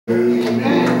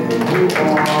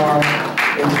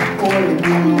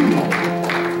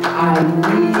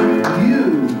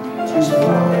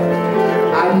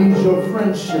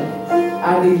friendship.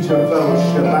 I need your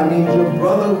fellowship. I need your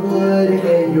brotherhood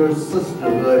and your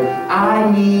sisterhood.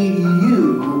 I need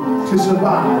you to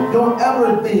survive. Don't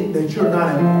ever think that you're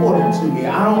not important to me.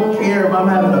 I don't care if I'm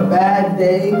having a bad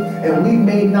day and we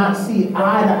may not see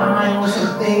eye to eye on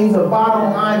some things. The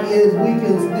bottom line is we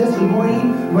can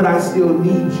disagree, but I still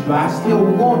need you. I still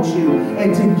want you.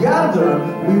 And together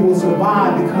we will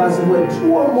survive, because when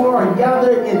two or more are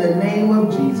gathered in the name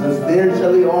of Jesus, there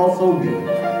shall he also be.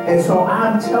 And so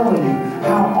I'm telling you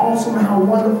how awesome, how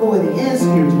wonderful it is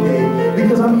here today,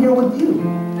 because I'm here with you.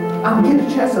 I'm getting a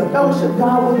chance to fellowship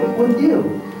God with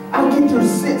you. I get to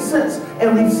sense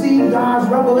and receive God's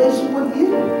revelation with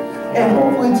you. And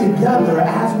hopefully together,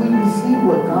 as we receive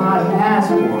what God has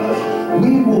for us,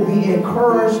 we will be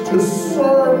encouraged to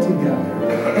serve together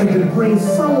and to bring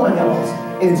someone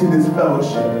else into this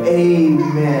fellowship.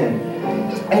 Amen.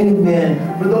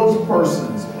 Amen. For those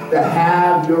persons that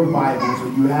have your Bibles, or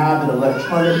you have an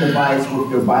electronic device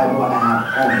with your Bible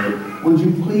app on it, would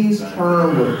you please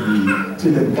turn with me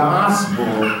to the Gospel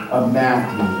of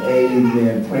Matthew?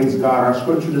 Amen. Praise God. Our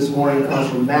scripture this morning comes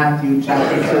from Matthew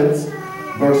chapter 6,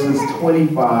 verses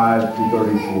 25 to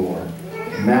 34.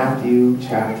 Matthew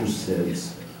chapter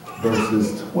 6,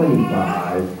 verses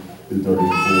 25 to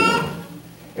 34.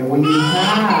 And when you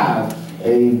have,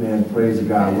 amen, praise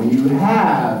God, when you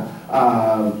have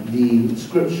the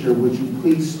scripture, would you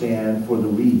please stand for the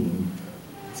reading,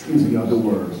 of the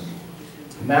word.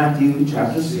 Matthew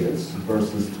chapter 6,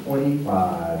 verses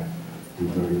 25 to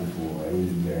 34.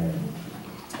 Amen.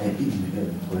 And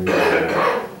amen. Praise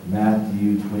God.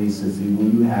 Matthew 26.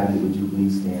 When you have it, would you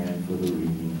please stand for the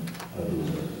reading of the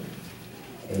word.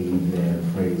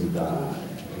 Amen. Praise God.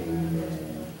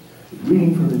 Amen.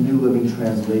 Reading from the New Living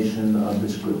Translation of the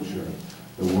scripture,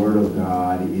 the word of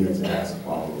God is as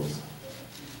follows.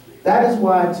 That is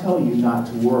why I tell you not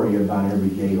to worry about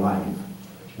everyday life,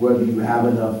 whether you have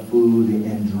enough food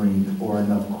and drink or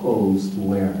enough clothes to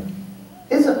wear.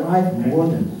 Isn't life more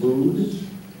than food,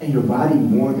 and your body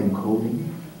more than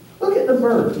clothing? Look at the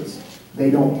birds. They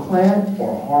don't plant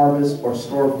or harvest or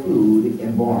store food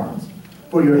in barns,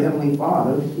 for your heavenly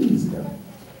Father feeds them.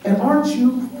 And aren't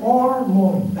you far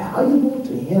more valuable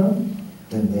to him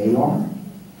than they are?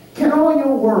 Can all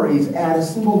your worries add a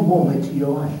single moment to your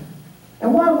life?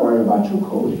 And why worry about your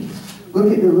clothing?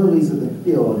 Look at the lilies of the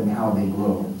field and how they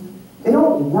grow. They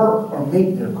don't work or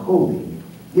make their clothing.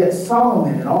 Yet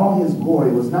Solomon in all his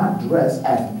glory was not dressed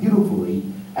as beautifully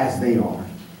as they are.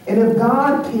 And if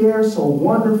God cares so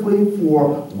wonderfully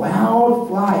for wild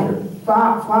flowers,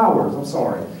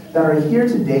 that are here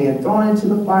today and thrown into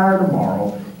the fire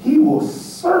tomorrow, he will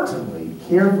certainly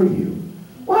care for you.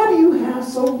 Why do you have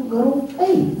so little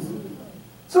faith?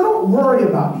 So don't worry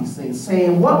about these things,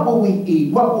 saying, what will we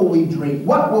eat? What will we drink?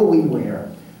 What will we wear?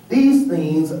 These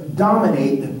things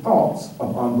dominate the thoughts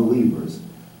of unbelievers.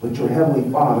 But your heavenly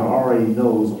Father already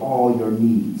knows all your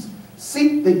needs.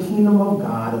 Seek the kingdom of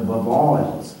God above all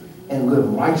else and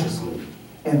live righteously,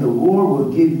 and the Lord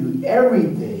will give you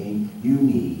everything you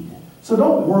need. So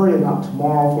don't worry about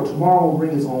tomorrow, for tomorrow will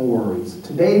bring its own worries.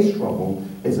 Today's trouble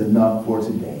is enough for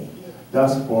today.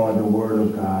 Thus far, the word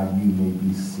of God, you may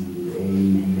be seated.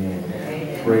 Amen.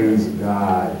 Amen. Praise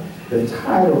God. The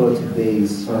title of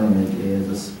today's sermon is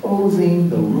Exposing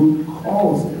the Root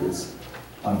Causes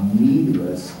of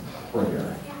Needless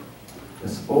Prayer.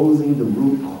 Exposing the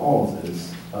root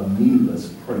causes of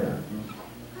needless prayer.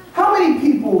 How many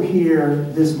people here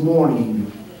this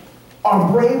morning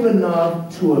are brave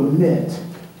enough to admit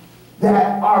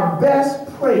that our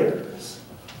best prayers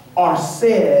are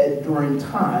said during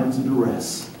times of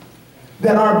duress?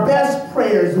 That our best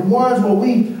prayers, the ones where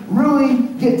we really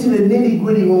get to the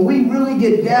nitty-gritty, when we really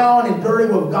get down and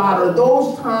dirty with God, are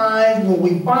those times when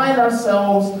we find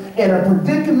ourselves in a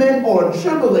predicament or a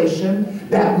tribulation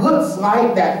that looks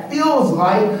like, that feels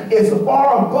like is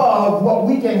far above what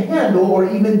we can handle or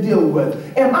even deal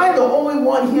with. Am I the only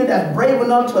one here that's brave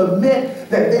enough to admit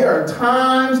that there are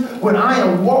times when I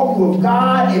am walking with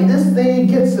God and this thing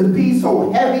gets to be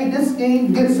so heavy, this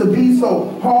thing gets to be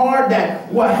so hard that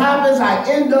what happens, I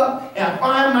end up and I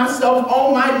find myself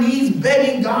on my knees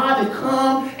begging God to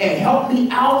come and help me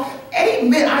out?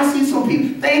 Amen. I see some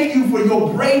people. Thank you for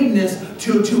your braveness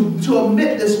to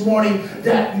admit this morning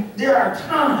that there are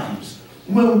times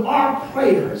when our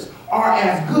prayers are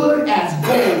as good as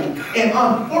gold. And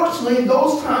unfortunately,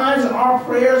 those times our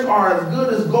prayers are as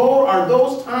good as gold are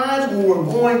those times when we're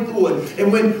going through it.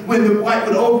 And when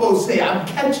the old folks say, I'm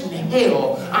catching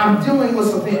hell, I'm dealing with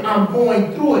something, I'm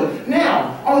going through it.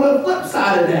 Now, on the flip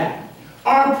side of that,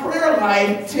 our prayer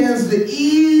life tends to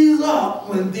ease up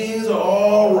when things are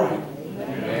all right.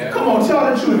 Amen. Come Come on,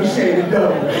 tell the truth, shade the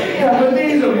devil. Yeah, when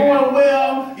things are going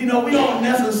well, you know, we don't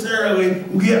necessarily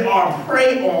get our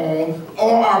praise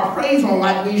on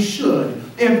like we should.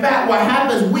 In fact, what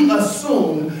happens, we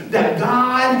assume that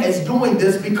God is doing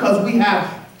this because we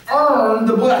have earned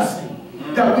the blessing,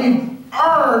 that we've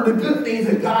earned the good things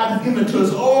that God has given to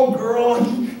us. Oh, girl,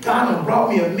 God has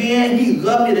brought me a man. He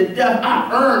loved me to death.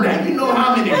 I earned that. You know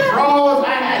how many draws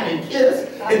I had to kiss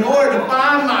in order to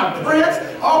find my prince?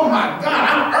 Oh, my God,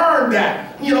 I earned that.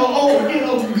 You know, you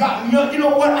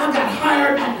know what? I got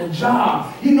hired at the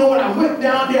job. You know, when I went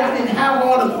down there, I didn't have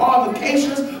all the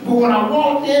qualifications. But when I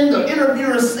walked in, the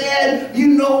interviewer said, you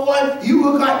know what? You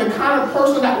look like the kind of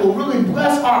person that will really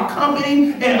bless our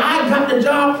company. And I got the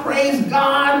job, praise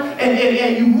God.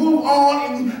 And you move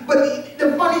on. But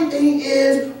the funny thing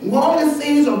is, long as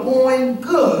things are going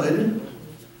good,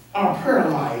 our prayer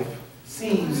life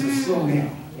seems to slow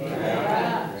down.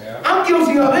 Yeah. I'm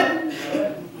guilty of it.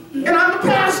 And I'm the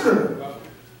pastor.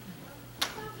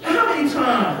 How many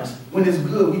times when it's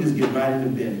good, we just get right into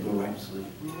bed and go right to sleep?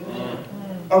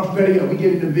 Or better yet, we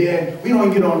get into bed, we don't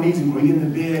even get on knees anymore. We get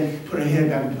into bed, put our head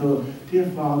back in the pillow. Dear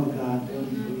Father God,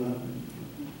 thank you for loving me.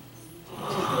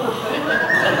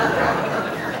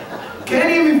 Can't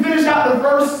even finish out the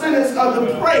first sentence of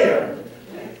the prayer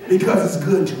because it's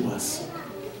good to us.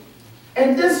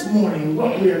 And this morning,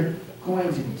 what we're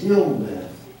going to deal with,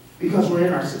 because we're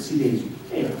in our 60 days of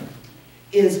prayer,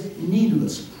 is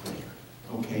needless prayer.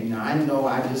 Okay, now I know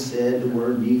I just said the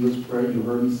word needless prayer. You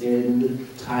heard me say it in the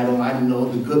title. I know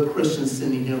the good Christians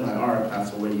sitting here like, all right,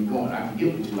 Pastor, where are you going? I can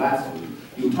get with you last week.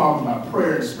 You were talking about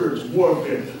prayer and spiritual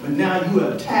warfare, but now you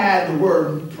have tied the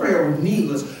word prayer with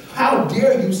needless. How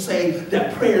dare you say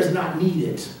that prayer is not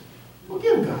needed? Well,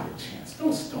 give God a chance.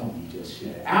 Don't stone me just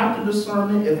yet. After the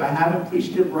sermon, if I haven't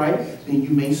preached it right, then you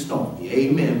may stone me.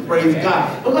 Amen. Praise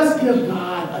God. But let's give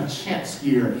God a chance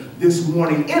here this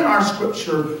morning. In our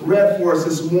scripture read for us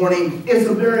this morning, it's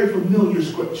a very familiar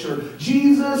scripture.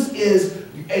 Jesus is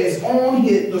on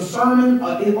the sermon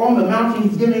on the mountain.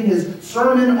 He's giving his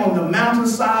sermon on the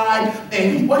mountainside.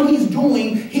 And what he's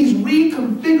doing, he's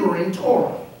reconfiguring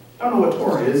Torah. I don't know what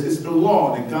Torah is. It's the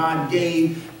law that God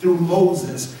gave through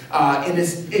Moses. And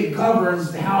it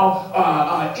governs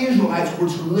how Israelites were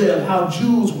to live, how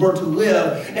Jews were to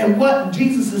live. And what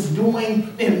Jesus is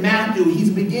doing in Matthew, he's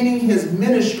beginning his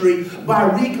ministry by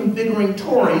reconfiguring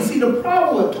Torah. You see, the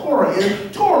problem with Torah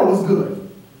is Torah was good.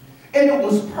 And it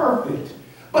was perfect.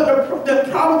 But the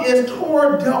problem is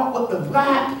Torah dealt with the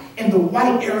black and the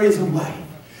white areas of life.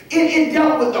 It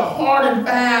dealt with the hard and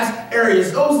fast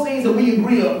areas, those things that we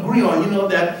agree on,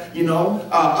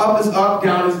 up is up,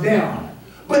 down is down.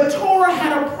 But Torah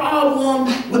had a problem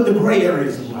with the gray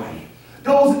areas of life.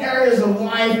 Those areas of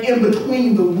life in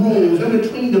between the rules, in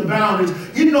between the boundaries.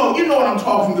 You know what I'm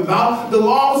talking about. The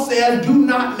law says do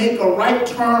not make a right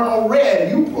turn on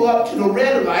red. You pull up to the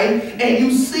red light and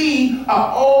you see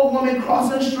an old woman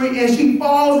crossing the street and she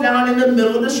falls down in the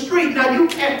middle of the street. Now you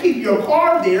can't keep your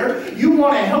car there. You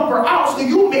want to help her out, so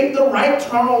you make the right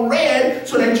turn on red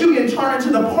so that you can turn into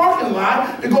the parking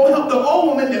lot to go help the old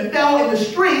woman that fell in the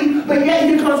street. But yet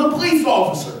here comes a police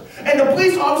officer. And the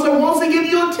police officer wants to give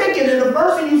you a ticket. And the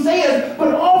first thing you say is,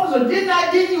 but officer,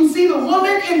 didn't you see the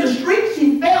woman in the street?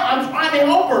 She fell. I'm trying to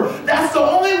help her. That's the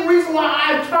only reason why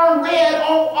I turned red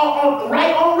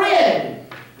right on red.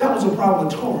 That was a problem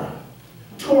with Torah.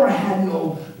 Torah had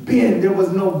no bend. There was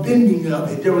no bending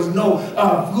of it. There was no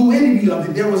fluidity of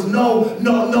it. There was no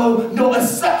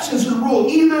exceptions to the rule.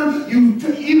 Either you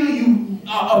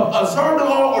observed the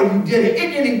law or you did it.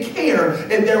 It didn't care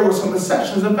if there were some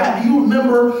exceptions. In fact, do you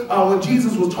remember when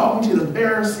Jesus was talking to the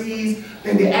Pharisees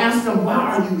and they asked him, why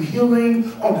are you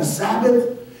healing on the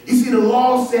Sabbath? You see, the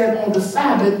law said on the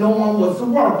Sabbath no one was to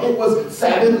work. It was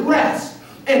Sabbath rest.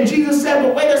 And Jesus said,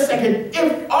 but wait a second,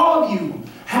 if all of you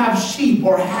have sheep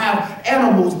or have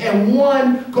animals and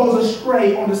one goes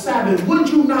astray on the Sabbath, would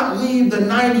you not leave the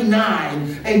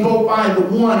 99 and go find the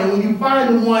one? And when you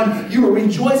find the one, you are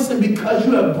rejoicing because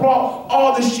you have brought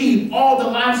all the sheep, all the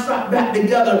livestock back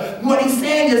together. What he's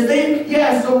saying is,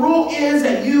 yes, the rule is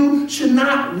that you should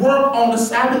not work on the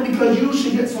Sabbath because you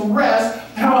should get some rest.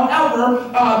 However,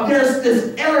 there's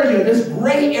this area, this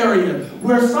gray area,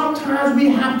 where sometimes we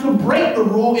have to break the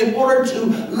rule in order to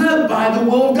live by the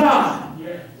will of God.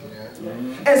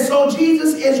 And so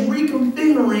Jesus is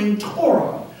reconfiguring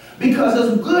Torah, because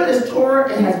as good as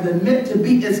Torah has been meant to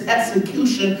be, its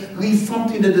execution leaves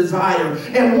something to desire.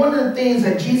 And one of the things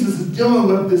that Jesus is dealing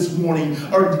with this morning,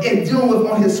 or dealing with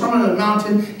on his Sermon on the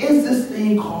Mountain, is this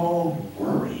thing called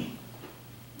worry.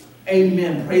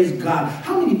 Amen. Praise God.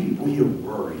 How many people here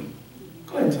worry?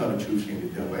 Go ahead and tell the truth, shame the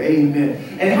devil.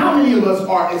 Amen. And how many of us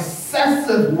are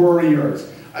excessive worriers?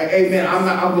 Amen.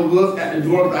 I'm going to look at the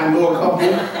door because I know a couple.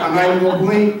 I'm not even going to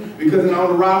blink because on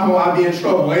the ride home I'll be in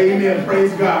trouble. Amen.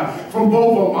 Praise God. From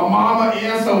both of them, my mama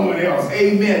and someone else.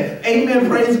 Amen. Amen.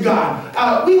 Praise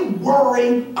God. We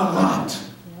worry a lot.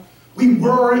 We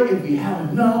worry if we have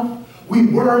enough. We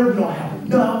worry if we don't have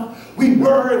enough. We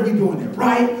worry if we're doing it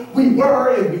right. We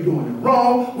worry if we're doing it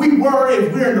wrong. We worry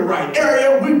if we're in the right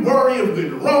area. We worry if we're in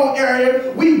the wrong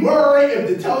area. We worry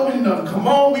if the television doesn't come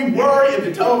on. We worry if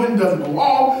the television doesn't go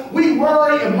on. We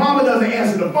worry if mama doesn't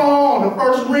answer the phone on the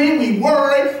first ring. We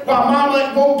worry while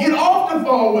mama won't get off the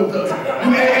phone with us.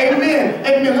 Amen.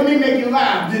 Amen. Let me make you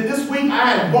laugh. This week I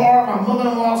had borrowed my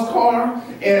mother-in-law's car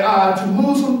and to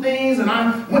move some things, and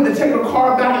I went to take her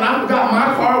car back, and I forgot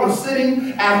my car was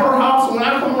sitting at her house. So when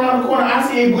I come around the corner, I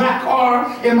see a black car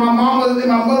in my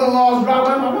mother-in-law's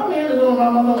driveway. I'm like, what man is doing my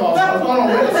mother-in-law's house? Hold on,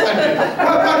 wait a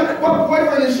second. What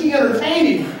boyfriend is she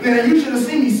entertaining? And you should have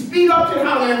seen me speed up to the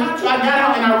house, and I got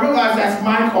out, and I realized that's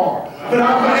my car. But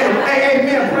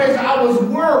amen, praise God, I was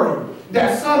worried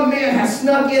that some man has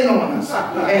snuck in on us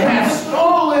and has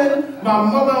stolen my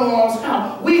mother-in-law's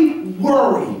house. We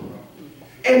worry.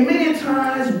 And many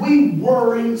times we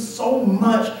worry so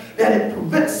much that it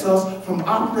prevents us from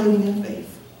operating in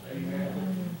faith.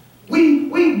 Amen.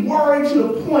 We worry to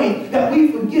the point that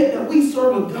we forget that we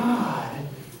serve a God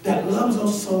that loves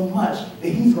us so much that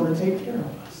he's going to take care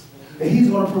of us, that he's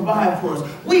going to provide for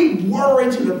us. We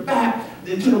worry to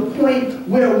the point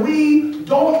where we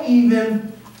don't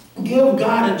even give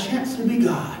God a chance to be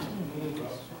God.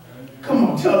 Come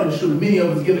on, tell the truth. Many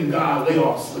of us giving God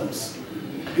layoff slips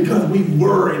because we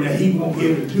worry that he won't be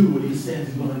able to do what he says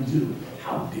he's going to do.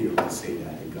 How dare we say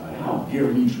that to God? How dare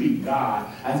we treat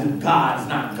God as if God is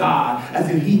not God, as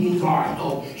if he needs our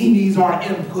help, he needs our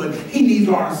input, he needs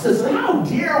our assistance. How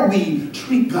dare we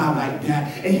treat God like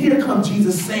that? And here comes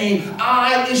Jesus saying,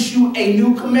 I issue a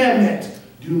new commandment.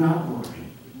 Do not worry.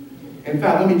 In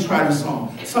fact, let me try this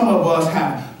on. Some of us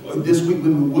have, this week we've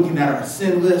been looking at our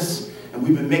sin list, and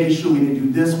we've been making sure we didn't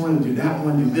do this one, do that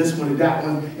one, do this one, do that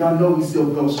one. Y'all know we still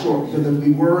go short because if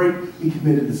we worry, we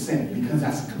committed a sin because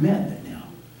that's a commandment now.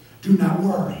 Do not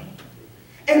worry.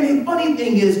 And the funny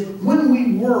thing is, when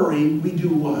we worry, we do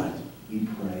what? We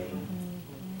pray.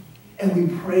 And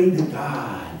we pray to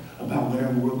God about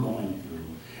whatever we're going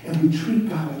through. And we treat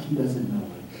God like he doesn't know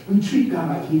it. We treat God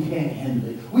like he can't handle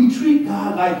it. We treat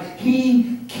God like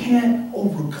he can't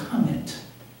overcome it.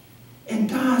 And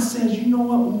God says, you know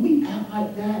what? When we act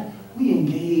like that, we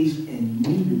engage in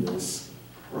needless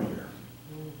prayer.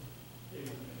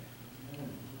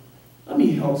 Let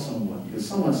me help someone, because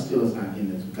someone still is not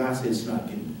getting this. God says it's not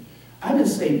getting it. I didn't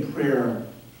say prayer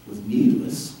was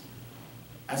needless.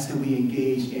 I said we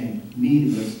engage in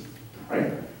needless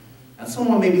prayer. Now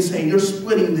someone may be saying, you're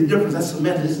splitting the difference. That's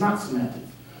semantic. It's not semantic.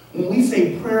 When we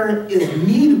say prayer is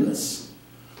needless,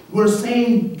 we're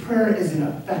saying prayer is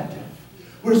ineffective.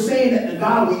 We're saying that the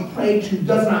God we pray to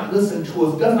does not listen to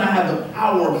us, does not have the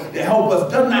power to help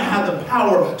us, does not have the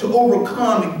power to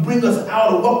overcome and bring us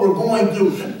out of what we're going through.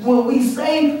 When we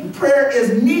say prayer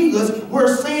is needless,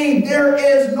 we're saying there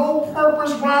is no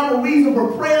purpose, rhyme, or reason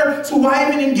for prayer, so why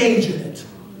even engage in it?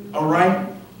 All right?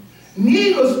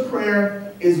 Needless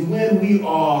prayer is when we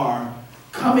are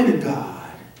coming to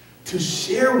God to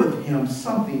share with him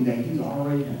something that he's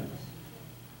already done.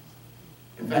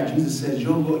 In fact, Jesus says,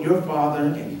 your Father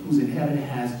who's in heaven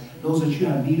knows that you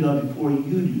have need of before you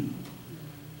do.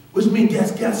 Which means,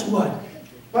 guess what?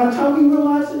 By the time we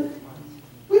realize it,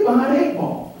 we're behind the 8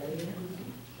 ball.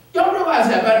 Y'all realize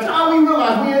that? By the time we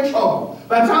realize we're in trouble,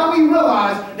 by the time we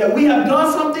realize that we have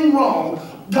done something wrong,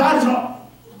 God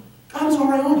is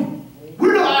already on it.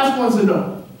 We're the last ones to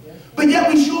know. But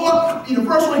yet we show up, be the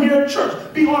first one here at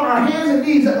church, be on our hands and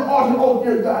knees at the altar. Oh,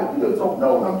 dear God, you just don't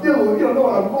know what I'm dealing with. You don't know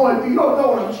what I'm going through. You don't know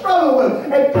what I'm struggling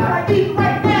with. And God, I need you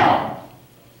right now.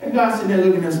 And God sitting there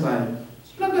looking at us like,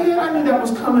 look ahead, I knew that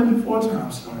was coming before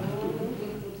time started.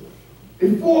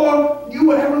 Before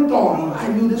you ever thought of it, I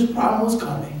knew this problem was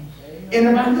coming. And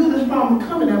if I knew this problem was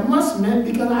coming, that must meant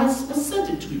because I sent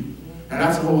it to you. And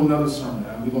that's a whole nother sermon.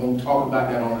 We're going to talk about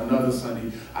that on another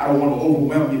Sunday. I don't want to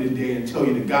overwhelm you today and tell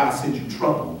you that God sent you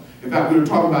trouble. In fact, we were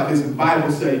talking about this in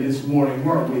Bible study this morning,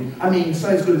 weren't we? I mean,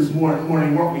 Sunday school this morning,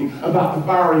 weren't we? About the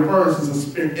fiery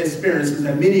furnaces experiences.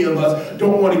 And many of us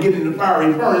don't want to get in the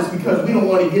fiery furnace because we don't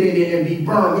want to get in there and be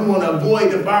burned. We want to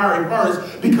avoid the fiery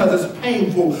furnace because it's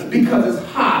painful, because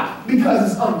it's hot,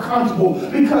 because it's uncomfortable,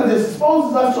 because it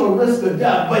exposes us to a risk of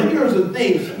death. But here's the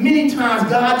thing. Many times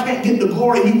God can't get the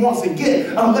glory he wants to get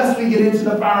unless we get into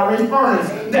the fiery furnace.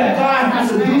 That God has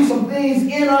to do some things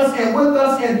in us and with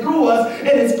us and through us, and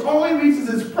it only reaches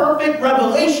its perfect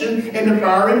revelation in the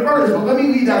fiery furnace. But let me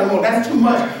leave that alone. That's too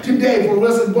much today for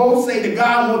us to both say that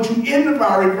God wants you in the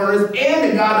fiery furnace and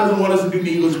that God doesn't want us to do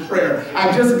needless prayer.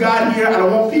 I just got here. I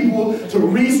don't want people to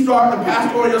restart the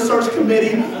pastoral search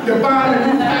committee to find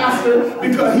a new pastor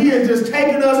because he has just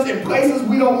taken us in places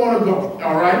we don't want to go.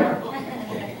 All right?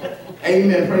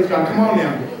 Amen. Praise God. Come on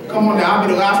now. Come on now. I'll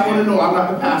be the last one to know I'm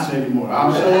not the pastor anymore.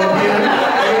 I'll show up here.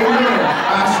 Amen.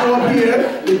 I'll show up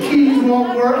here. The keys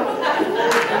won't work.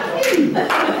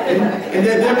 And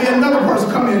then there'll be another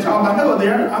person coming and talking about, hello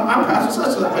there, I'm Pastor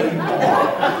such and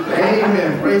such.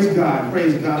 Amen. Praise God.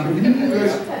 Praise God.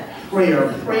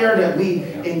 But prayer that we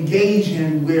engage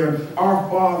in where our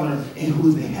Father who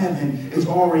is in heaven is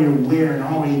already aware and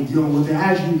already dealing with it.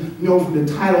 As you know from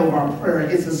the title of our prayer,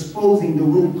 it's exposing the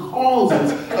root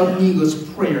causes of needless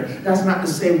prayer. That's not to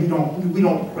say we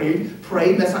don't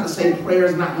pray. That's not to say prayer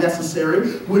is not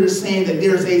necessary. We're just saying that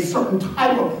there's a certain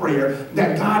type of prayer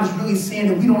that God is really saying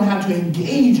that we don't have to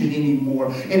engage in anymore,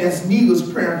 and that's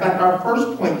needless prayer. In fact, our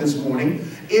first point this morning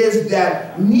is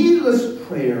that needless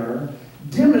prayer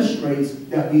demonstrates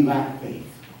that we lack faith.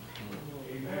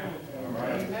 Amen. All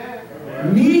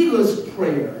right. Needless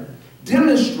prayer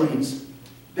demonstrates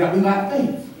that we lack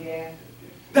faith. Yeah.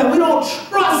 That we don't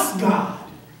trust God.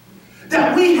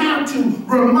 That we have to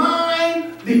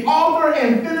remind the author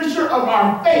and finisher of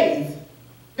our faith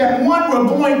that one, we're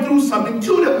going through something,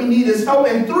 two, that we need his help,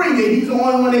 and three, that he's the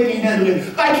only one that can handle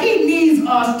it. Like he needs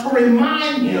us to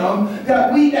remind him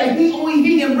that only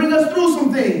he can bring us through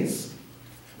some things.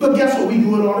 But guess what? We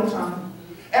do it all the time.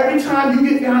 Every time you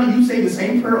get down and you say the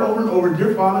same prayer over and over,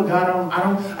 dear Father God,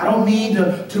 I don't mean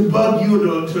to bug you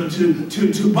or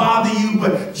to bother you,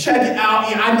 but check it out.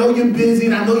 I know you're busy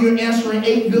and I know you're answering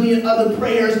 8 billion other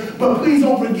prayers, but please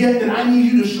don't forget that I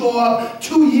need you to show up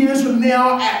 2 years from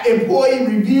now at employee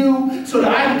review so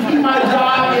that I can keep my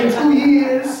job in 2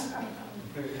 years.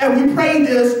 And we prayed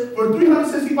this for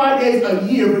 365 days a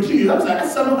year for 2 years.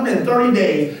 That's 730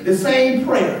 days. The same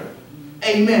prayer.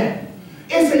 Amen.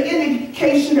 It's an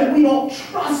indication that we don't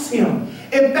trust him.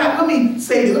 In fact, let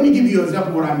me give you an example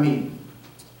of what I mean.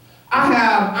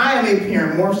 I am a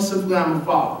parent, more specifically I'm a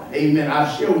father. Amen.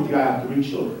 I've shared with you I have 3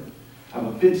 children. I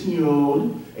have a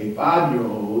 15-year-old, a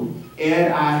 5-year-old,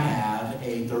 and I have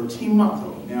a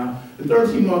 13-month-old. Now, the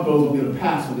 13-month-old will get a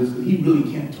pass on this because he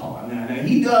really can't talk. Now,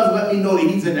 he does let me know that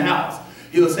he's in the house.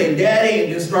 He'll say, Daddy,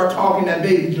 and then start talking that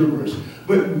baby gibberish.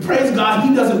 But praise God,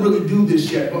 he doesn't really do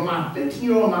this yet. But my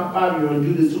 15-year-old and my 5-year-old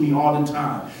do this to me all the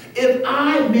time. If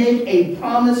I make a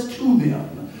promise to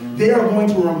them, they are going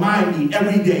to remind me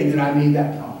every day that I made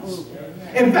that promise.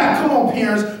 In fact, come on,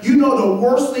 parents, you know the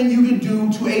worst thing you can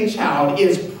do to a child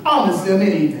is promise them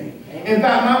anything. In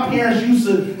fact, my parents used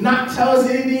to not tell us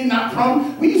anything, not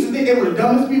promise. We used to think they were the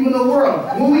dumbest people in the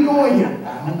world. When we going here?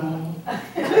 I don't know.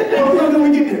 What are we going to do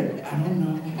when we get there? I don't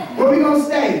know. Where are we going to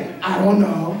stay? I don't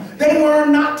know. They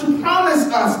learned not to promise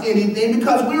us anything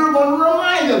because we were going to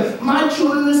remind them. My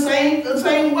children the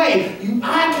same way.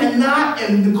 I cannot,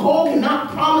 and Nicole cannot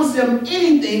promise them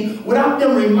anything without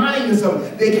them reminding us of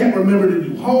it. They can't remember to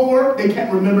do homework. They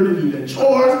can't remember to do their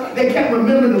chores. They can't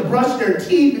remember to brush their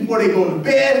teeth before they go to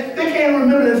bed. They can't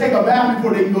remember to take a bath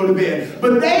before they can go to bed.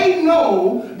 But they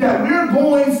know that we're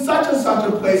going such and such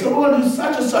a place, or we're going to do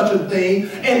such and such a thing,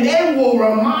 and they will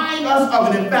remind us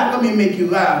of it. In fact, let me make you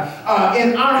laugh.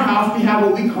 In our house, we have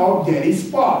what we call Daddy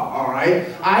Spa, all right?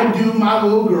 I do my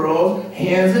little girls'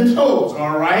 hands and toes,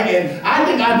 all right? And I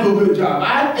think I do a good job.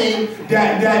 I think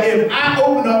that if I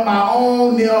open up my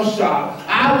own nail shop,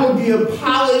 I will give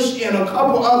Polish and a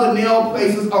couple other nail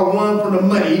places a run for the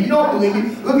money. If you don't believe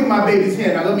me, look at my baby's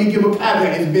hand. Now, let me give a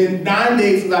caveat. It's been 9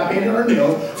 days since I painted her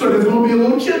nails, so there's going to be a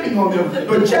little chipping on them.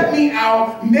 But check me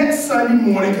out next Sunday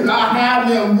morning because I have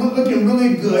them looking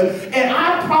really good. And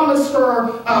I promised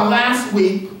her last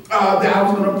week that I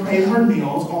was going to paint her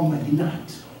nails on Monday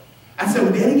night. I said,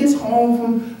 when Daddy gets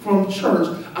home from church,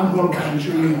 I'm going to paint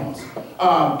your nails.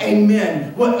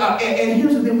 Amen. And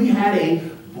here's the thing. We had a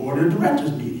board of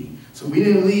directors meeting. So we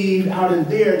didn't leave out of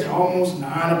there till almost 9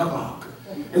 o'clock.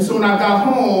 And so when I got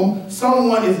home,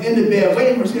 someone is in the bed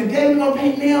waiting for me. Saying, Daddy, you want to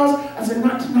paint nails? I said,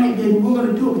 not tonight, baby. We're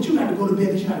going to do it. But you got to go to bed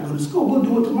because you got to go to school. We'll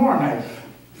do it tomorrow night.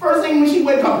 First thing when she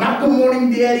wake up, not good morning,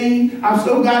 Daddy. I'm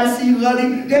so glad to see you, love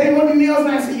you. Daddy, want to do nails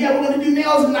tonight? I said, yeah, we're going to do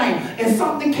nails tonight. And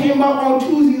something came up on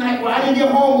Tuesday night where I didn't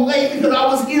get home late because I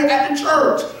was here at the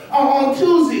church on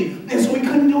Tuesday. And so we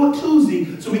couldn't do it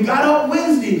Tuesday. So we got up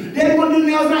Wednesday. Daddy, want to do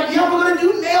nails tonight? Yeah, we're going to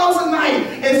do nails tonight.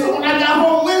 And so when I got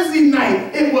home Wednesday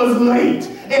night, it was late.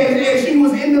 And she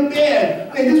was in the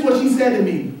bed. And this is what she said to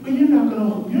me. Well, you're not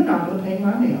gonna paint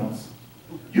my nails.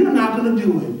 You're not going to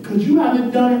do it because you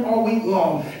haven't done it all week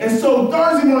long. And so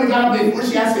Thursday morning, I got up before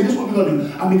she asked me, this is what we're going to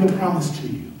do. I'll make a promise to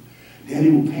you.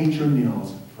 Daddy will paint your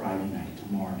nails Friday night,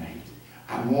 tomorrow night.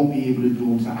 I won't be able to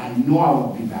do them. I know I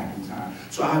won't be back in time.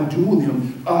 So I'll do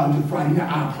them to Friday night.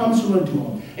 I promise you I'll do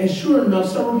them. And sure enough,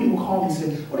 several people called me and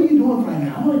said, what are you doing Friday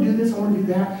night? I want to do this, I want to do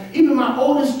that. Even my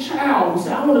oldest child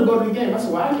said, I want to go to the game. I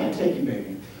said, well, I can't take you,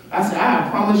 baby. I said, I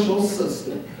promise your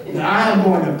sister that I am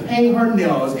going to paint her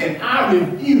nails, and I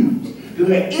refuse to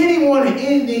let anyone and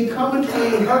anything come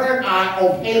between her and I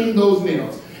on painting those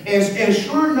nails. And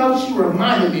sure enough, she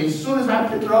reminded me, as soon as I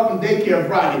picked her up from daycare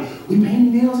Friday, we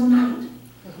painted nails tonight.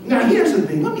 Now, here's the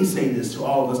thing. Let me say this to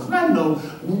all of us, because I know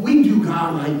we do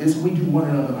God like this, and we do one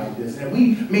another like this. And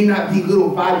we may not be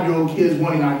little 5-year-old kids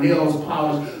wanting our nails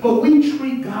polished, but we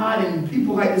treat God and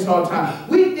people like this all the time.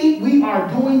 We think we are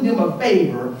doing them a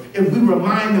favor if we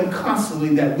remind them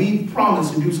constantly that we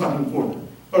promised to do something for them,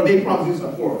 or they promised to do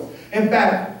something for us. In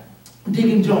fact,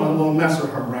 Deacon Jones, I'm going to mess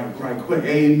with her right quick.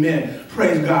 Amen.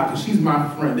 Praise God, because she's my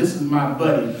friend. This is my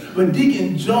buddy. But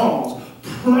Deacon Jones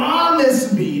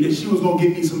promised me that she was going to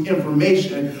get me some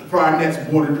information for our next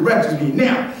board of directors meeting.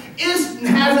 Now, it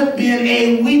hasn't been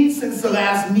a week since the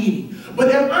last meeting. But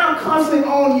if I'm constantly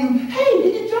on you, hey,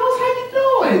 Deacon Jones, how you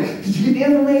doing? Did you get the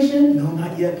information? No,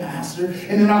 not yet, Pastor.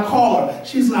 And then I call her.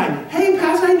 She's like, hey,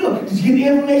 Pastor, how you doing? Did you get the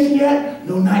information yet?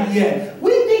 No, not yet.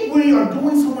 We think we are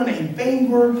doing someone a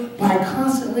favor by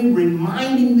constantly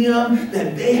reminding them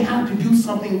that they have to do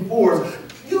something for us.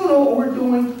 You know what we're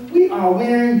doing? We are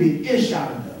wearing the ish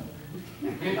out of them.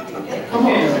 Come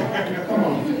on.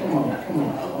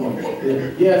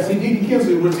 Yeah, see, Deacon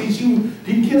Kinsley will teach you.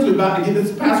 Deacon Kinsley about to get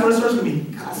this password search to me.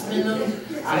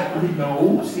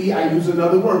 No, see, I use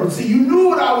another word. But see, you knew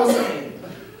what I was saying.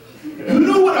 You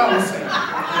knew what I was saying.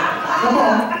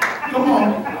 Come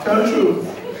on, tell the truth.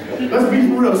 Let's be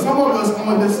for real. Some of us, I'm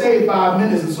going to say 5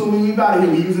 minutes. As soon as we leave out of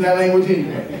here, we're using that language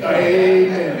anyway.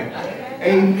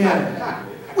 Amen.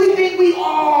 We think we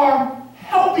are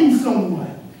helping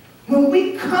someone when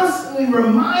we constantly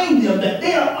remind them that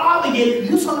they are obligated to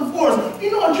do something for us.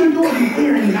 You know what you're doing? You're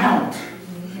wearing them out.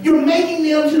 You're making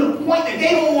them to the point that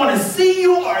they don't want to see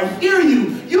you or hear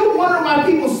you. You wonder why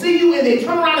people see you and they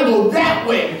turn around and go that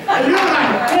way. And you're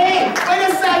like, hey, wait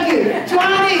a second.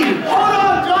 Johnny, hold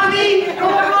on, Johnny.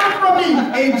 Don't run from me.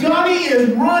 And Johnny is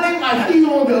running like he's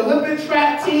on the Olympic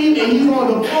track team and he's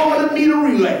on the 400-meter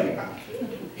relay.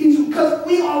 Because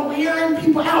we are wearing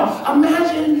people out.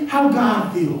 Imagine how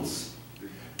God feels.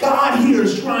 God here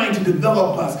is trying to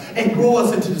develop us and grow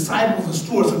us into disciples and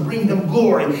stewards and bring him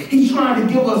glory. He's trying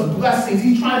to give us blessings.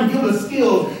 He's trying to give us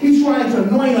skills. He's trying to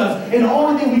anoint us. And the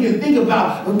only thing we can think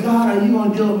about, well, God, are you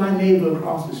going to deal with my neighbor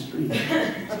across the street?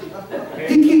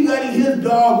 He keeps letting his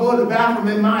dog go to the bathroom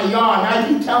in my yard. And I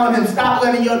keep telling him, stop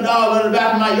letting your dog go to the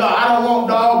bathroom in my yard. I don't want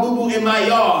dog boo-boo in my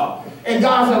yard. And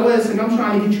God's like, wait a second, I'm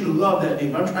trying to get you to love that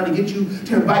neighbor. I'm trying to get you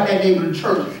to invite that neighbor to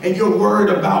church. And you're worried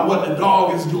about what the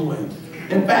dog is doing.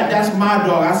 In fact, that's my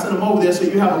dog. I sent him over there so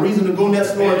you have a reason to go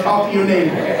next door and talk to your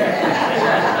neighbor.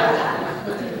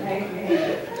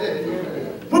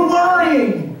 We're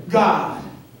worrying God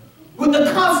with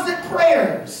the constant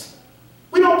prayers.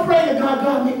 We don't pray to God,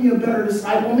 God, make me a better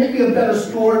disciple, make me a better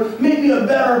steward, make me a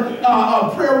better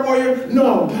prayer warrior.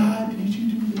 No, God, did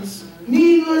you do this?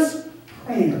 Needless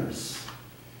prayers.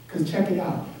 Because check it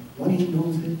out. 1, he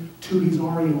knows it. 2, he's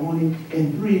already on it.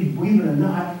 And 3, believe it or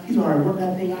not, he's already worked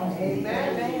that thing out.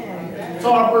 Amen.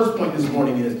 So our first point this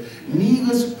morning is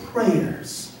needless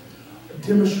prayers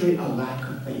demonstrate a lack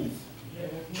of faith.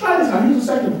 Try this out. Here's the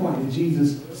second point that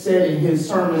Jesus said in his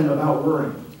sermon about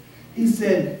worrying. He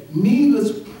said,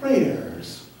 needless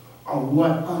prayers are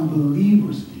what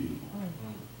unbelievers do.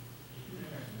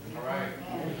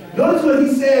 Notice what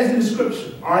he says in the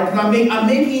scripture, all right? Because I'm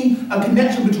making a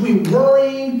connection between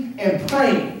worrying and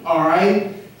praying, all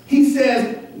right? He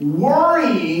says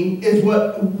worrying is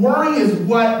what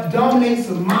dominates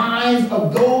the minds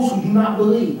of those who do not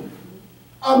believe.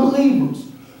 Unbelievers.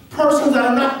 Persons that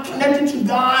are not connected to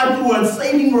God through a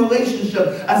saving relationship,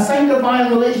 a sanctifying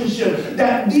relationship,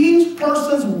 that these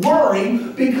persons worry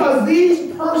because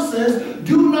these persons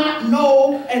do not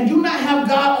know and do not have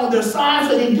God on their side,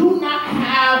 so they do not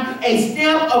have have a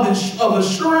stamp of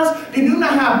assurance. They do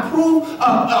not have proof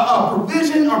of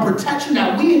provision or protection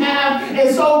that we have.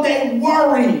 And so they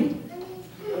worry.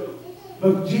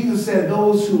 But Jesus said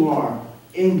those who are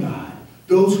in God,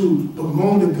 those who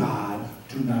belong to God,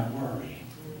 do not worry.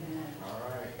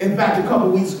 In fact, a couple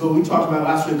weeks ago, we talked about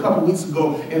last week, a couple weeks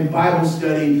ago in Bible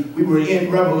study, we were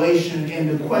in Revelation, and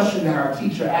the question that our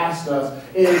teacher asked us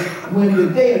is, when the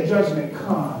day of judgment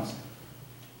comes,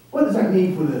 what does that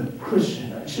mean for the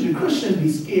Christian? Should the Christian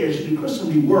be scared? Should the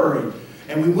Christian be worried?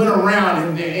 And we went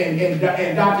around, and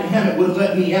Dr. Hammett would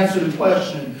let me answer the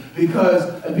question, because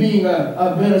being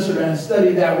a minister and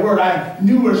studied that word, I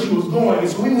knew where she was going. And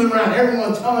so we went around,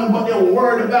 everyone telling what they were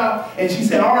worried about. And she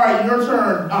said, all right, your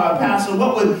turn, Pastor.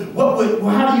 How do you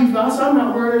feel? I said, I'm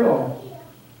not worried at all.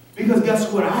 Because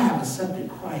guess what? I have accepted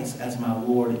Christ as my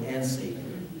Lord and Savior.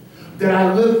 That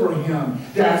I live for him,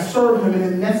 that I serve him, and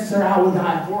if necessary, I will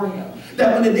die for him.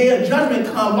 That when the day of judgment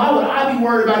comes, why would I be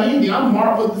worried about anything? I'm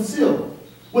marked with the seal,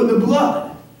 with the blood.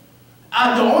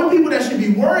 The only people that should be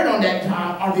worried on that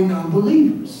time are the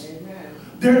non-believers.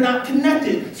 They're not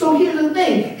connected. So here's the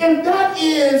thing. If that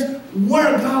is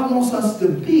where God wants us to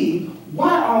be,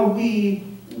 why are we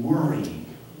worrying?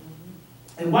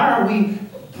 And why are we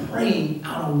praying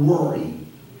out of worry?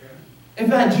 In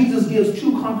fact, Jesus gives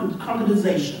two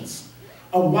concretizations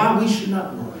of why we should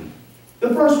not worry.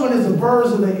 The first one is the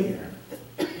birds of the air.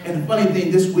 And the funny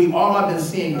thing, this week, all I've been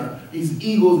seeing are these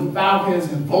eagles and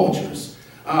falcons and vultures.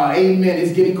 Amen.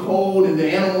 It's getting cold, and the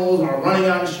animals are running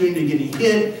out the street. They're getting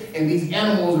hit, and these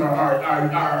animals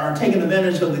are taking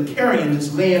advantage of the carrion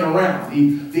just laying around,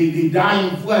 the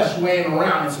dying flesh laying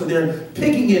around. And so they're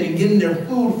picking it and getting their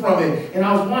food from it. And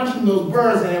I was watching those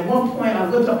birds, and at one point I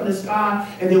looked up in the sky,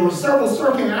 and there were several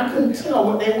circling, and I couldn't tell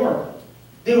what they were.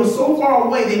 They were so far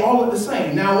away, they all looked the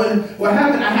same. Now, what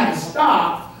happened, I had to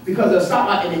stop because of the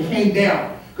stoplight, and they came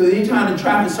down. Because anytime the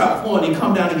traffic stopped flowing, they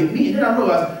come down to get meat. And then I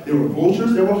realized there were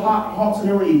vultures, there were hawks, and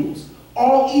there were eagles,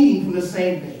 all eating from the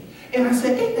same thing. And I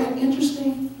said, ain't that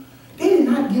interesting? They did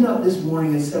not get up this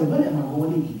morning and say, what am I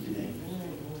going to eat today?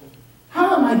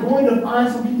 How am I going to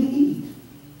find something to eat?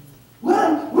 Where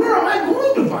am I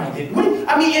going to find it?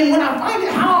 And when I find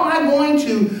it, how am I going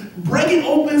to break it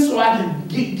open so I can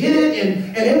get it?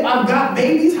 And if I've got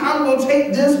babies, how am I going to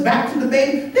take this back to the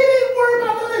baby? They didn't worry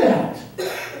about none of that.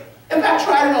 In fact,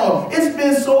 try it on. It's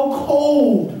been so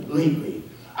cold lately.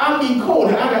 I mean cold,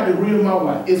 and I got to agree with my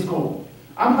wife. It's cold.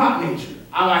 I'm hot natured.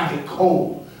 I like it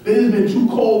cold. But it's been too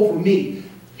cold for me.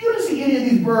 You don't see any of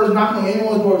these birds knocking on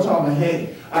anyone's door talking,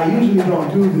 hey, I usually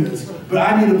don't do this, but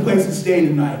I need a place to stay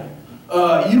tonight.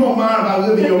 You don't mind if I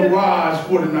live in your garage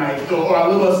for the night, or I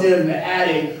live upstairs in the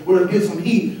attic where it gets some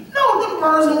heat. No, them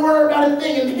birds don't worry about a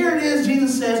thing. And here it is,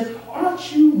 Jesus says,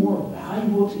 aren't you more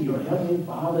valuable to your heavenly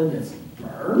Father than some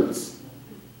birds?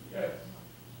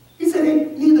 He said they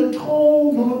neither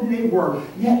toil nor do they work,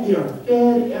 yet they are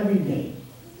fed every day.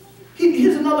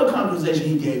 Here's another conversation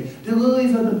he gave. The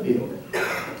lilies of the field.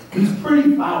 These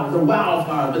pretty flowers, they're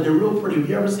wildflowers, but they're real pretty. Have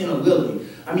you ever seen a lily?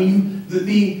 I mean,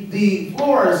 the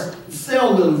florists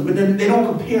sell lilies, but they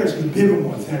don't compare to the bigger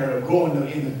ones that are growing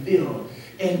in the field.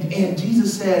 And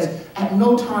Jesus says, at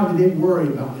no time do they worry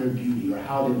about their beauty or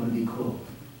how they're going to be clothed.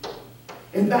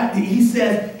 In fact, he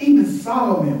says, even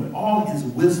Solomon, with all his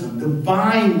wisdom,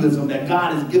 divine wisdom that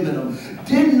God has given him,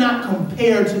 did not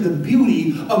compare to the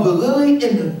beauty of the lily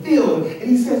in the field. And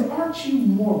he says, aren't you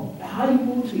more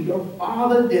valuable to your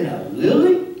Father than a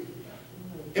lily?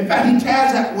 In fact, he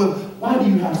tags that with, why do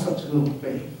you have such little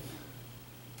faith?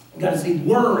 You got to see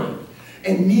worrying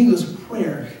and needless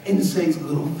prayer indicates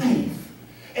little faith.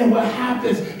 And what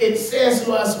happens, it says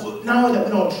to us, not only that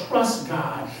we don't trust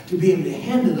God to be able to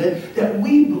handle it, that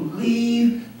we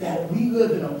believe that we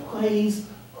live in a place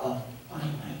of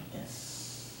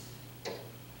finiteness.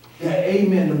 That,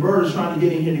 amen, the bird is trying to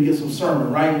get in here to get some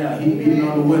sermon right now. He's beating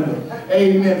on the window.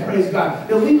 Amen, praise God.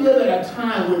 That we live at a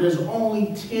time where there's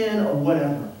only 10 of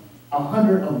whatever,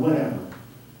 100 of whatever,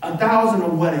 1,000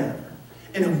 of whatever.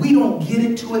 And if we don't get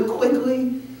it to it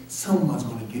quickly, someone's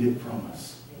going to get it from us.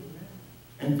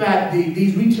 In fact,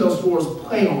 these retail stores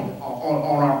play on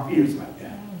our fears like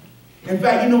that. In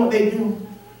fact, you know what they do?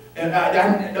 And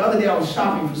the other day I was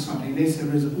shopping for something. They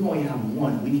said, we only have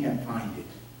one. We can't find it.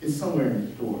 It's somewhere in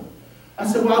the store. I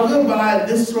said, well, I'll go by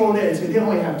this store there. They said, they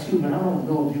only have two, but I don't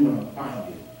know if you're going to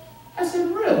find it. I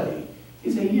said, really? He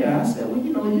said, yeah. I said, well,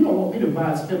 you don't want me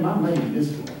to spend my money in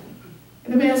this store.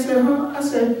 And the man said, huh? I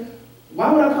said,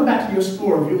 why would I come back to your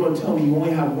store if you're going to tell me you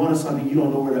only have one or something, you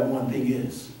don't know where that one thing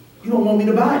is? You don't want me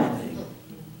to buy anything.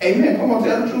 Amen. Come on,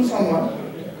 tell the truth, someone.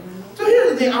 So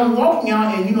here's the thing. I'm walking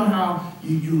out, and you know how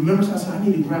you remember something. I said, I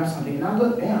need to grab something. And I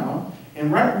look down, and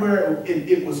And right where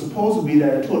it was supposed to be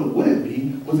that I told it wouldn't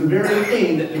be was the very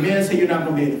thing that the man said you're not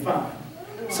going to be able to find.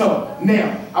 So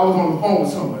now, I was on the phone with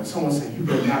someone, and someone said, you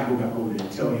better not go back over there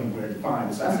and tell him where to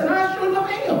find it. So I said, I sure enough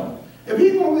am. If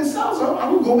he's going to sell something,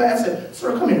 I'm going to go back and say,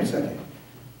 sir, come here a second.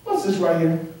 What's this right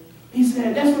here? He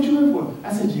said, that's what you're looking for.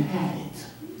 I said, you had it.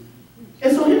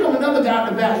 And so here comes another guy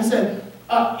in the back. He said,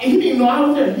 he didn't even know I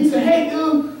was there. He said, hey,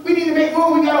 dude, we need to make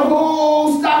room. We got a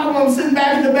whole stock of them sitting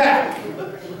back in the back.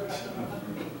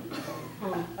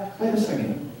 Wait a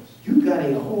second. You got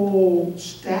a whole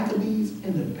stack of these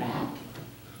in the back?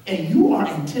 And you are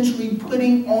intentionally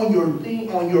putting on your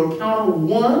thing, on your counter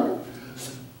one?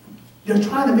 They're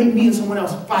trying to make me and someone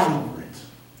else fight over it.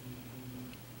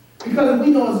 Because if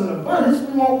we know it's an abundance,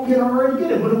 we won't get a hurry to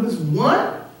get it. But if it's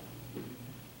one,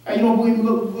 and you don't believe me,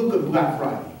 look at Black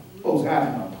Friday. Folks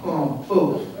having a plum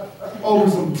full over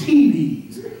some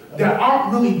TVs that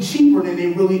aren't really cheaper than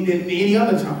any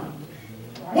other time.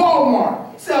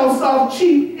 Walmart sells stuff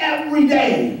cheap every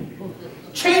day.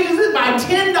 Changes it by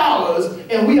 $10,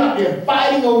 and we out there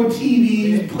fighting over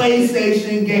TVs,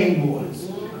 PlayStation, Game Boys.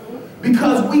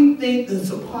 Because we think the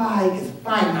supply is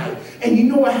finite. And you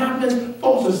know what happens?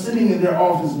 Folks are sitting in their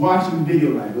office watching the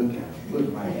video like, look at it,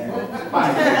 look right at it.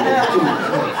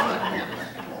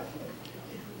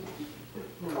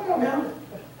 Come on now.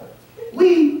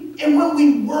 And when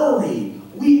we worry,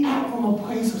 we act from a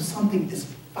place of something that's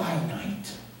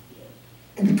finite.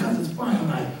 And because it's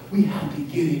finite, we have to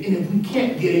get it. And if we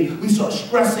can't get it, we start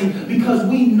stressing because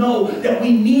we know that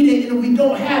we need it. And if we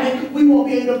don't have it, we won't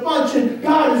be able to function.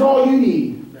 God is all you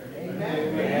need.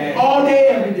 Amen. All day,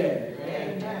 every day.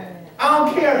 Amen. I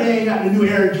don't care if they ain't got the new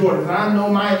Air Jordans. I know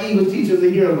my English teachers are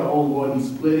here like, oh Lord, he's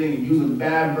splitting and using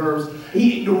bad verbs.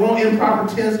 The wrong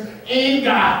improper tense. Ain't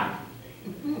got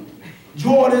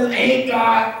Jordan, ain't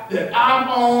got the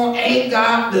iPhone, ain't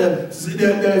got the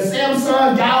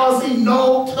Samsung Galaxy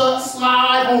Note touch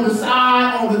slide on the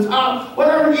side, on the top,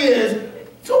 whatever it is.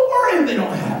 Don't worry if they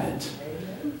don't have it.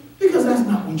 Because that's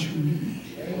not what you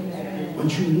need.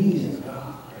 What you need is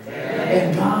God.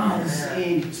 And God is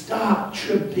saying, stop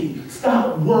tripping,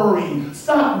 stop worrying,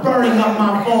 stop burning up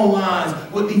my phone lines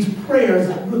with these prayers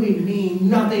that really mean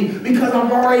nothing because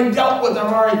I've already dealt with it,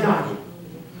 I've already got it.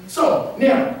 So,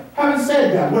 now, having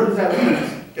said that, where does that lead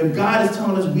us? If God is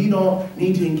telling us we don't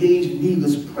need to engage in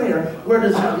needless prayer, where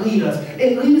does that lead us?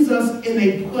 It leads us in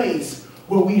a place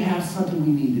where we have something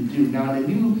we need to do. Now, the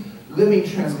New Living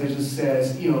Translation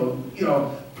says,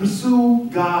 pursue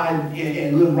God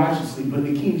and live righteously. But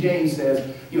the King James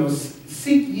says,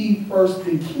 seek ye first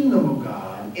the kingdom of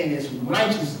God and its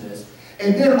righteousness,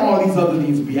 and then all these other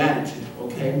things will be added to.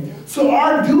 Okay? So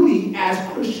our duty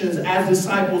as Christians, as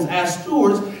disciples, as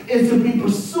stewards, is to be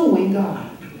pursuing God.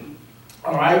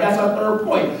 All right? That's our third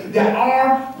point. That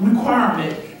our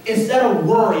requirement, instead of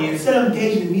worrying, instead of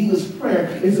engaging in needless prayer,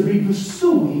 is to be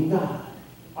pursuing God.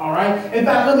 All right? In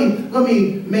fact, let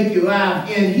me make you laugh.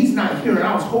 And he's not here, and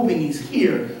I was hoping he's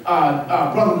here.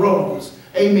 Brother Rose.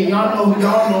 Amen. Y'all know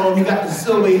he got the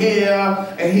silver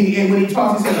hair, and when he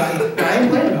talks, he says, I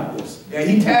ain't playing about this. And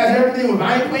he tags everything with,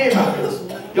 I ain't playing about this.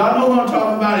 Y'all know what I'm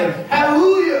talking about. It.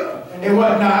 Hallelujah. And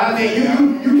whatnot. I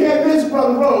mean, you can't miss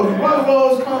Brother Rose. Brother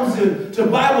Rose comes to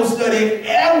Bible study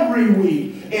every week.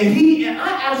 And I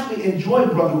actually enjoy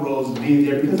Brother Rose being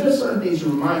there because there's certain things he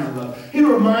reminds us of. He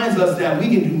reminds us that we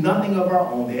can do nothing of our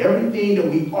own. That everything that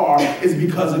we are is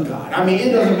because of God. I mean,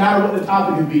 it doesn't matter what the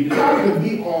topic could be. The topic could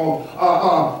be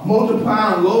on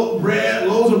multiplying loaves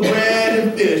of bread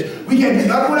and fish. We can't do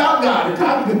nothing without God. The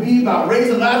topic could be about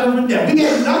raising Lazarus from death. We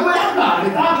can't do nothing without God.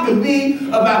 The topic could be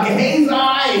about Gehazi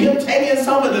and him taking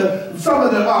some of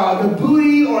the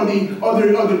booty or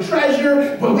the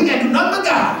treasure. But we can't do nothing but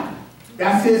God.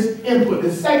 That's his input.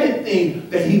 The second thing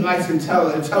that he likes to tell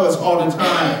us all the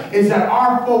time is that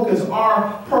our focus,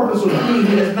 our purpose of being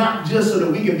here is not just so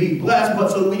that we can be blessed,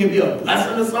 but so that we can be a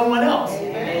blessing to someone else.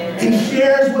 Amen. He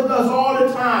shares with us all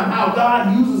the time how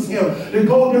God uses him to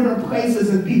go different places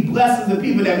and be blessings to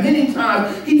people that many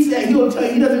times he said he'll tell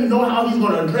you he doesn't even know how he's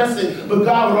going to address it, but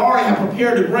God would already have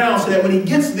prepared the ground so that when he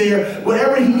gets there,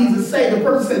 whatever he needs to say, the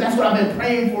person said, that's what I've been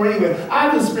praying for anyway.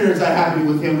 I've experienced that happening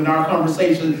with him in our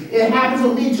conversation. It happens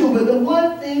with me too, but the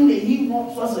one thing that he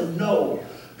wants us to know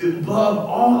above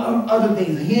all other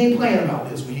things, and he ain't playing about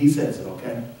this when he says it,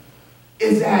 okay,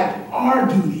 is that our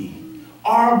duty,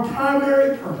 our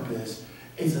primary purpose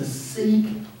is to seek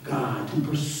God, to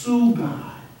pursue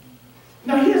God.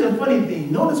 Now here's a funny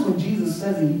thing. Notice when Jesus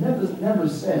says it, he never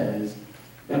says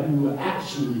that we will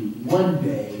actually one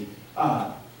day,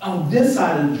 on this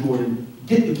side of the Jordan,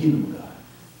 get the kingdom of God.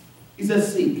 He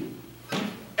says seek.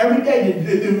 Every day,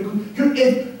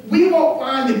 We won't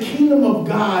find the kingdom of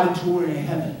God until we're in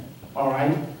heaven, all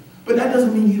right? But that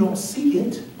doesn't mean you don't seek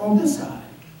it on this side.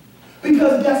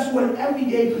 Because guess what? Every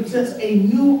day presents a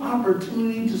new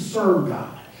opportunity to serve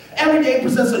God. Every day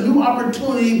presents a new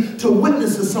opportunity to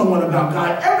witness to someone about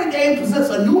God. Every day presents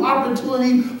a new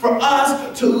opportunity for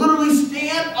us to literally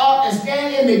stand up and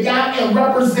stand in the gap and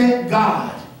represent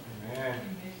God. Amen.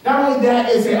 Not only that,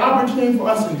 it's an opportunity for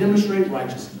us to demonstrate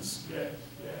righteousness.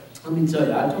 Let me tell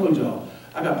you, I told y'all,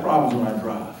 I got problems when I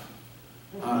drive.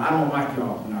 I don't like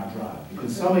y'all when I drive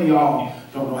because some of y'all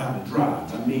don't know how to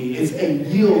drive. I mean, it's a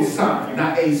yield sign,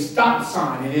 not a stop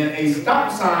sign. And then a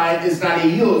stop sign is not a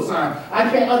yield sign. I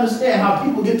can't understand how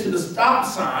people get to the stop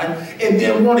sign and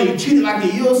then want to treat it like a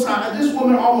yield sign. And this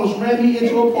woman almost ran me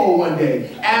into a pole one day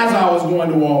as I was going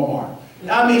to Walmart.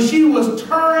 I mean, she was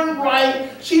turning right.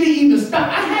 She didn't even stop.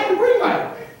 I had the green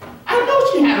light. I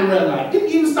know she had a red light. Didn't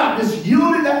even stop. Just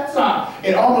yielded that side.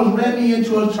 It almost ran me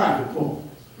into a traffic pole.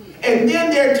 And then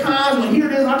there are times when here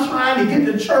it is, I'm trying to get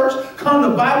to church, come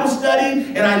to Bible study,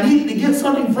 and I need to get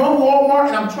something from Walmart,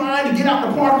 and I'm trying to get out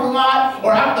the parking lot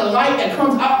or out the light that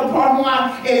comes out the parking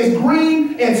lot, and it's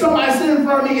green, and somebody's sitting in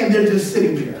front of me, and they're just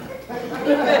sitting there.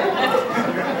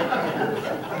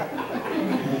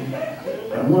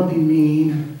 I don't want to be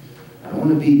mean. I don't want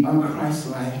to be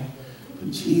unchristlike. But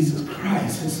Jesus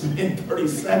Christ, it's been 30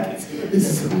 seconds. This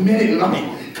is a minute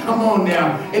light. Come on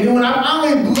now. And then when I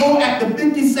only blow at the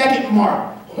 50-second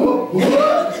mark,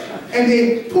 and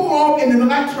they pull off and then the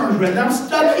light turns red, and I'm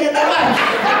stuck here in the light.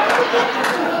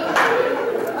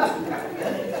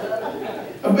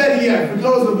 I bet, yeah, for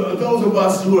those of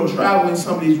us who are traveling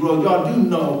some of these roads, y'all do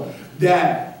know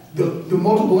that the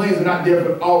multiple lanes are not there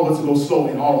for all of us to go slow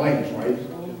in all lanes, right?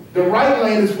 The right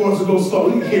lane is for us to go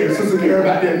slow. You care, Sister Kara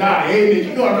back there nodding. Amen.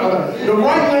 You know what I'm talking about. The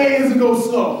right lane is to go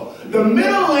slow. The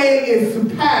middle lane is to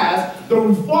pass.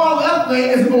 The far left lane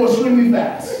is to go extremely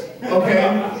fast.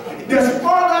 Okay? The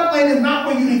far left lane is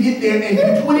not for you to get there and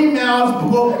do 20 miles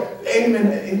below.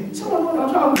 Amen. Someone know what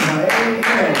I'm talking about.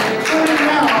 Amen. 20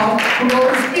 miles below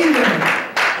the speed limit.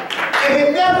 And it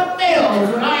never fails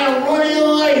when I am running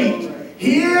late.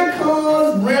 Here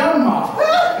comes Grandma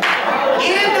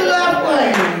in the left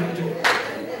lane.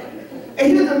 And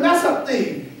here's the mess up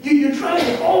thing. You're trying to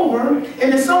get over, and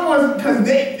then someone's, because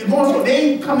they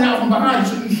coming out from behind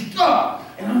you, so you stop.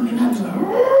 And I was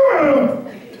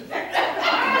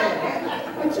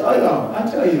like, I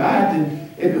tell you, I had to,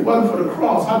 if it wasn't for the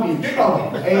cross, I'd be in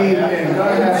trouble. Amen.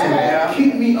 God has to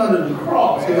keep me under the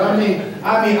cross. Amen. I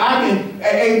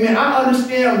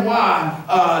understand why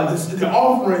the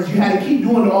offerings, you had to keep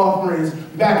doing the offerings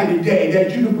back in the day,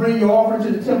 that you could bring your offering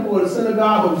to the temple or the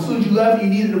synagogue, but as soon as you left, you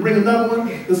needed to bring another one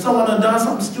because someone had done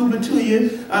something stupid to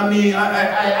you.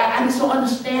 I just don't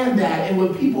understand that, and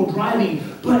with people driving.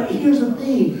 But here's the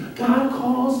thing, God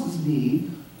causes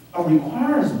me, or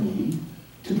requires me,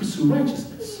 to pursue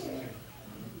righteousness,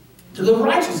 to live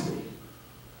righteously,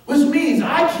 which means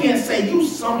I can't say, you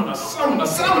summoner.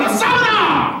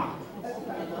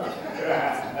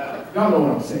 Y'all know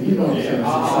what I'm saying. You know what I'm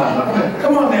saying.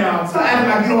 Come on now. Stop acting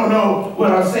like you don't know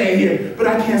what I'm saying here. But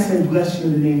I can't say bless you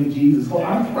in the name of Jesus. Oh,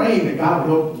 I'm praying that God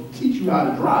will help teach you how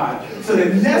to drive. So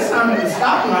that next time at the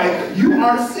stoplight, you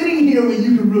are sitting here where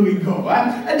you can really go.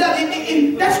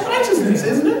 That's righteousness,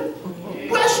 isn't it?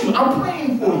 Bless you. I'm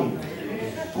praying for you.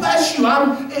 Bless you.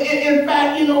 In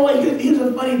fact, you know what? Here's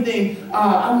a funny thing.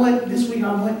 This week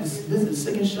I went to visit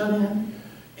Sick and Shut In,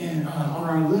 and on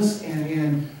our list,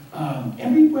 and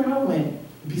everywhere I went,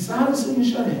 besides the Sick and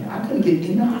Shut In, I couldn't get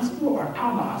in the hospital or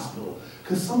out of the hospital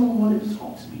because someone wanted to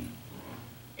talk to me.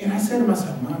 And I said to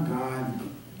myself, my God,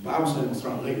 Bible study will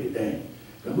start late today.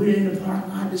 But we're in the parking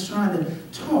lot just trying to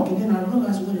talk, and then I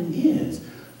realized what it is.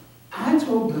 I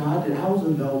told God that I was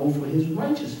available for his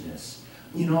righteousness.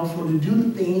 You know, to do the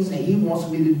things that he wants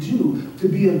me to do, to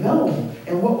be available.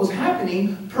 And what was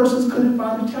happening, persons couldn't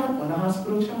find a chaplain, a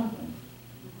hospital chaplain.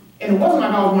 And it wasn't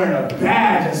like I was wearing a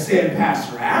badge that said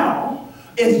Pastor Al.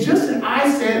 It's just that I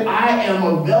said I am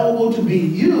available to be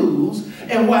used.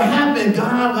 And what happened,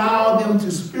 God allowed them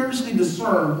to spiritually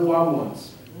discern who I was.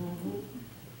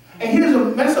 And here's a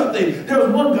mess up thing. There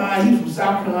was one guy, he's from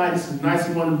South Carolina, this is nice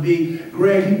he wanted to be.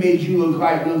 Greg, he made you look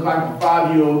like a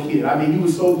 5-year-old kid. I mean, he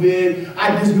was so big,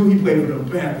 I just knew he played for the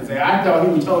Panthers. I thought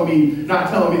he was not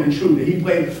telling me the truth. That he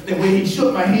played, and when he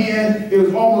shook my hand, it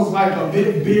was almost like a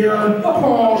big bear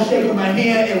paw shaking my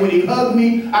hand, and when he hugged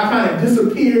me, I kind of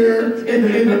disappeared in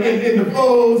the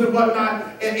pose and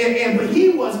whatnot.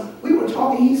 But we were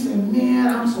talking, he said, man,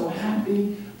 I'm so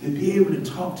happy to be able to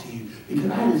talk to you. Because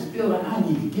I just feel like I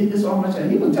need to get this on my chest.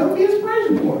 He was telling me his praise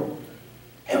report.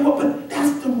 But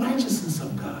that's the righteousness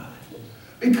of God.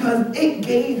 because it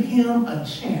gave him a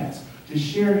chance to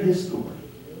share his story.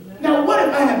 Now, what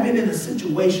if I had been in a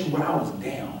situation where I was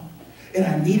down and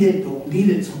I needed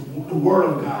the word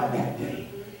of God that day?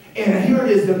 And here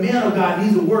it is, the man of God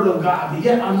needs the word of God, but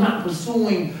yet I'm not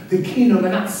pursuing the kingdom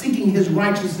and not seeking his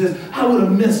righteousness. I would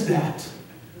have missed that.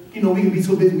 You know, we can be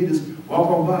so busy, we just walk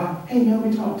on by. Hey, man,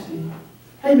 let me talk to you.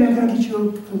 Hey, man, can I get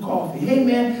you some coffee? Hey,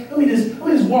 man, let me just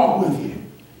walk with you.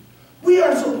 We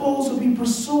are supposed to be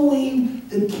pursuing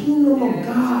the kingdom of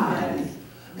God.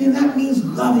 And that means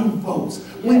loving folks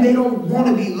when they don't want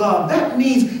to be loved. That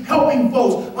means helping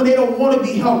folks when they don't want to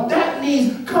be helped. That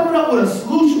means coming up with a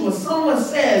solution when someone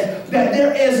says that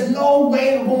there is no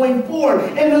way of going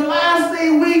forward. And the last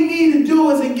thing we need to do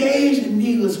is engage in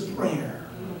needless prayer.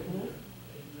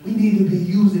 We need to be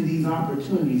using these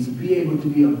opportunities to be able to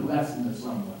be a blessing to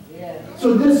someone.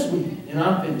 So this week, and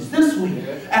I'm finished, this week,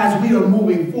 as we are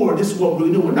moving forward, this is what we're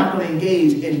doing. We're not going to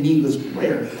engage in needless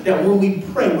prayer. That when we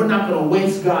pray, we're not going to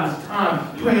waste God's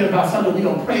time praying about something we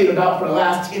don't pray about for the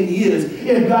last 10 years.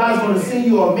 If God's going to send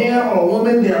you a man or a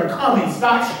woman, they're coming.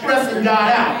 Stop stressing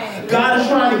God out. God is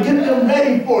trying to get them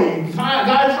ready for you.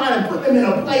 God is trying to put them in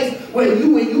a place where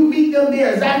when you meet them,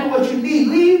 they're exactly what you need.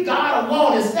 Leave God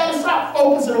alone. Instead of stop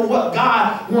focusing on what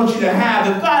God wants you to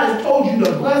have. If God has told you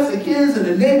to bless the kids in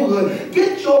the neighborhood,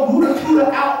 get your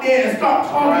rooter out there and start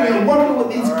talking and working with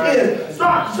these kids.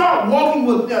 Start walking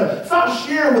with them. Start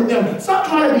sharing with them. Stop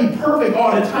trying to be perfect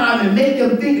all the time and make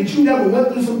them think that you never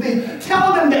went through some things.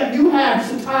 Tell them that you had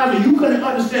some time that you couldn't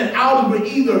understand algebra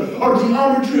either, or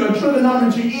geometry or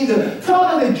trigonometry either.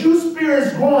 Tell them that you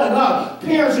experienced growing up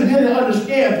parents who didn't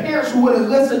understand, parents who wouldn't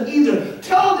listen either.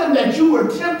 Tell them that you were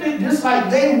tempted just like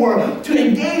they were to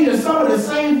engage in some of the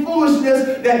same foolishness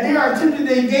that they are tempted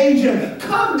to engage in.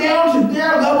 Come down to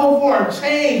their level for a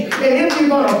change. And if you're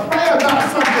going to pray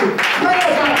about something, pray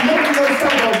about making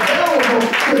yourself available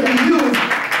to be used.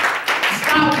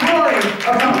 Stop worrying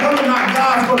about whether or not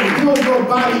God's going to heal your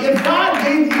body. If God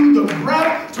gave you the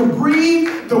breath to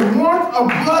breathe, the warmth of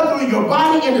blood through your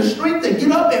body, and the strength to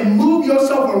get up and move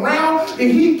yourself around,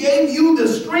 and he gave you the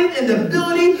strength and the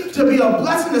ability to be a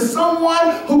blessing to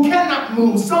someone who cannot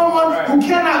move, someone who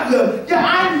cannot live. Yeah,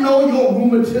 I know your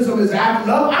rheumatism is acting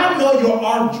up. I know your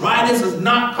arthritis is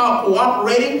not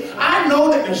cooperating. I know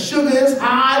that the sugar is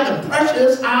high, the pressure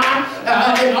is high,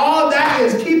 and all that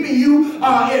is keeping you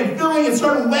and feeling a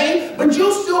certain way, but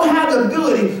you still have the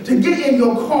ability to get in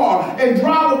your car and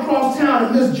drive across town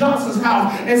to Miss Johnson's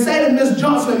house and say to Miss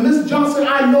Johnson,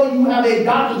 I know you have a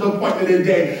doctor's appointment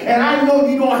today, and I know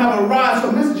you don't have a ride,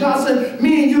 so Miss Johnson,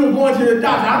 me and you are going to the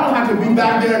doctor. I don't have to be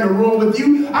back there in the room with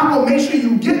you. I'm going to make sure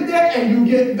you get there and you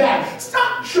get back.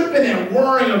 Stop tripping and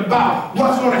worrying about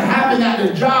what's going to happen at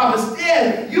the job.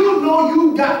 Instead, you know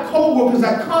you got co-workers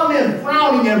that come in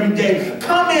frowning every day,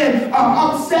 come in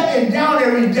upset and down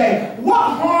every day. What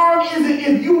harm is it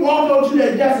if you walk up to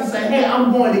their desk and say, hey,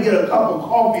 I'm going to get a cup of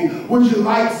coffee. Would you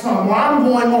like some? Or I'm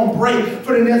going on break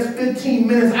for the next 15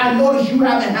 minutes. I noticed you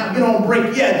haven't been on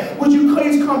break yet. Would you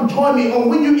please come join me? Or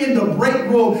when you're in the break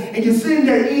room and you're sitting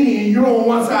there eating and you're on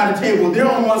one side of the table, they're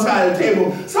on one side of the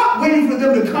table, stop waiting for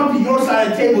them to come to your side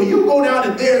of the table. You go down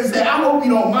to theirs and say, I hope you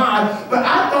don't mind, but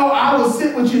I thought I would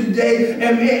sit with you today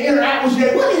and interact with you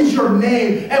today. What is your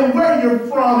name and where you're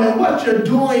from and what you're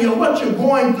doing and what you're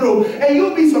going through? And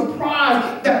you'll be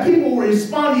surprised that people will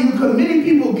respond to you, because many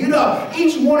people get up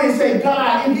each morning and say,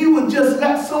 God, if you would just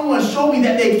let someone show me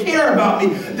that they care about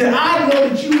me, then I know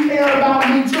that you care about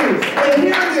me too. And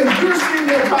here it is, you're sitting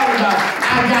there talking about,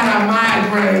 I got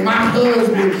a migraine, my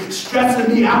husband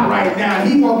stressing me out right now.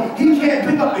 He can't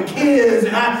pick up the kids,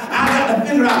 and I got to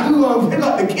figure out who's going to pick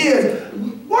up the kids.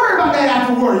 Worry about that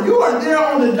afterward. You are there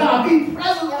on the job. Be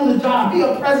present on the job. Be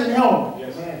a present help.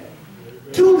 Yes.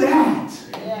 Do that.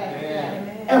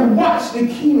 And watch the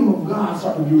kingdom of God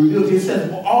start to be revealed to you. It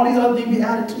says, will all these other things be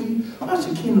added to you? Watch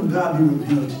the kingdom of God be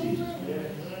revealed to you.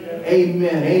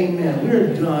 Amen. Amen.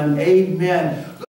 We're done. Amen.